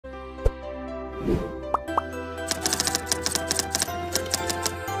In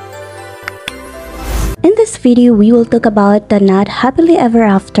this video, we will talk about the not happily ever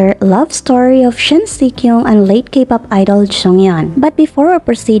after love story of Shin Kyung and late K-pop idol JongHyun. But before we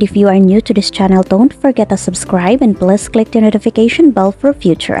proceed, if you are new to this channel, don't forget to subscribe and please click the notification bell for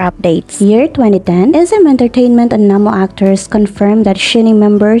future updates. Year 2010, SM Entertainment and Namo actors confirmed that Shin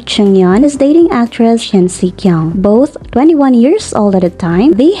member JongHyun is dating actress Shin Kyung. Both 21 years old at the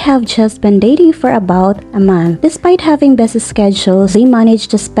time, they have just been dating for about a month. Despite having busy schedules, they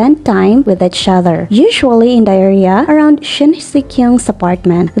managed to spend time with each other. Usually in the area around Shin Kyung's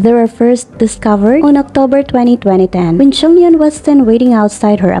apartment. They were first discovered on October 2010 when JongHyun was seen waiting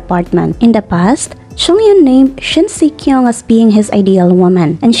outside her apartment. In the past, JongHyun named Shin Kyung as being his ideal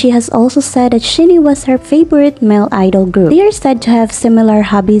woman, and she has also said that Shin was her favorite male idol group. They are said to have similar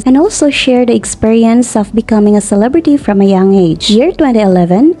hobbies and also share the experience of becoming a celebrity from a young age. Year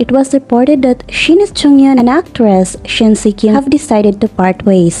 2011, it was reported that Shin JongHyun and actress Shin Kyung have decided to part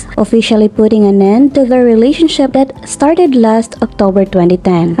ways, officially putting an end to their relationship that started last October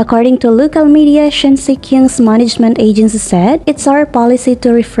 2010. According to local media, Shin Kyung's management agency said, "It's our policy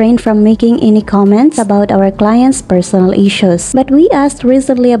to refrain from making any comments about our clients' personal issues. But we asked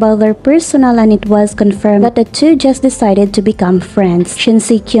recently about their personal and it was confirmed that the two just decided to become friends." Shin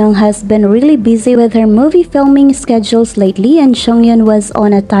Kyung has been really busy with her movie filming schedules lately, and JongHyun was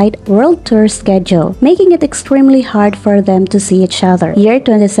on a tight world tour schedule, making it extremely hard for them to see each other. Year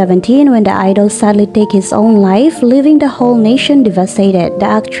 2017, when the idol sadly took his own life, leaving the whole nation devastated, the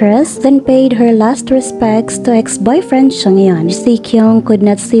actress then paid her last respects to ex-boyfriend JongHyun. Kyung could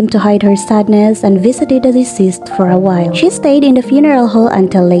not seem to hide her sadness and visited the deceased for a while. She stayed in the funeral hall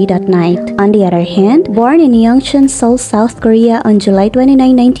until late at night. On the other hand, born in Yongchun, Seoul, South Korea on July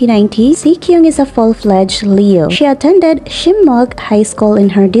 29, 1990, Kyung is a full-fledged Leo. She attended Shimmok High School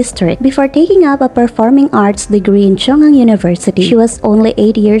in her district before taking up a performing arts degree in Chongang University. She was only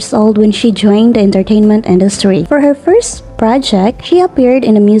 8 years old when she joined the entertainment industry. For her first project, she appeared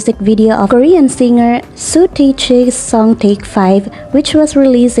in a music video of Korean singer Soo Tae-chi's song Take 5, which was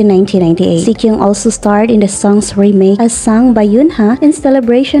released in 1998. Kyung also starred in the song's remake as sung by Yoonha in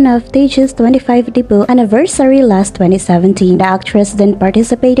celebration of Tae's 25th debut anniversary last 2017. The actress then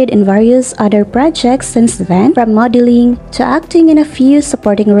participated in various other projects since then, from modeling to acting in a few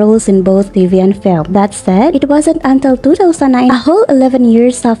supporting roles in both TV and film. That said, it wasn't until 2009, a whole 11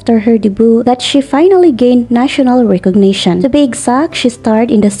 years after her debut, that she finally gained national recognition. To be exact, she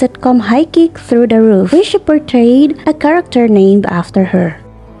starred in the sitcom High Kick Through the Roof, where she portrayed a character named after her.